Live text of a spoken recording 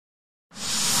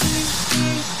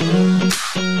Hey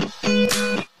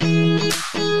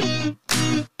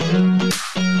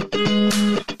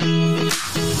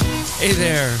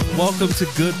there, welcome to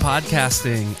Good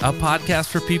Podcasting, a podcast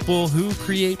for people who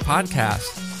create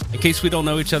podcasts. In case we don't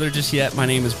know each other just yet, my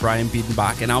name is Brian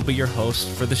Biedenbach, and I'll be your host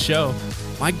for the show.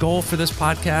 My goal for this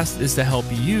podcast is to help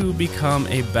you become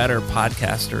a better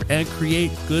podcaster and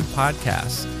create good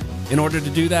podcasts. In order to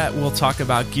do that, we'll talk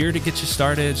about gear to get you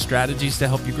started, strategies to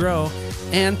help you grow,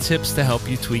 and tips to help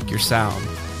you tweak your sound.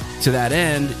 To that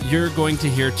end, you're going to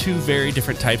hear two very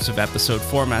different types of episode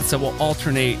formats that will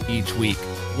alternate each week.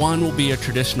 One will be a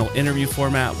traditional interview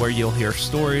format where you'll hear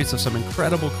stories of some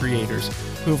incredible creators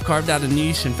who have carved out a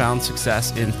niche and found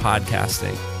success in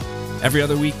podcasting. Every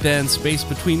other week then, spaced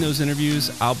between those interviews,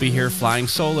 I'll be here flying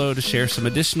solo to share some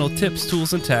additional tips,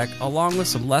 tools, and tech, along with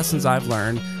some lessons I've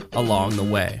learned along the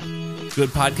way. Good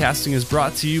Podcasting is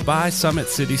brought to you by Summit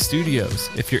City Studios.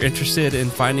 If you're interested in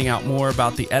finding out more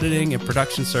about the editing and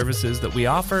production services that we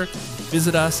offer,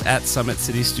 visit us at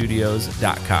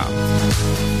summitcitystudios.com.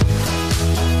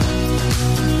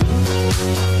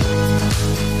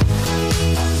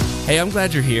 Hey, I'm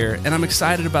glad you're here, and I'm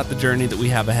excited about the journey that we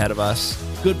have ahead of us.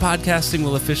 Good Podcasting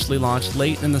will officially launch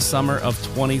late in the summer of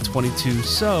 2022,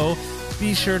 so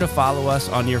be sure to follow us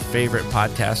on your favorite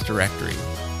podcast directory.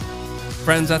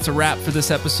 Friends, that's a wrap for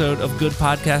this episode of Good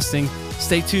Podcasting.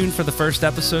 Stay tuned for the first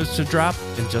episodes to drop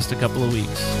in just a couple of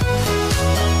weeks.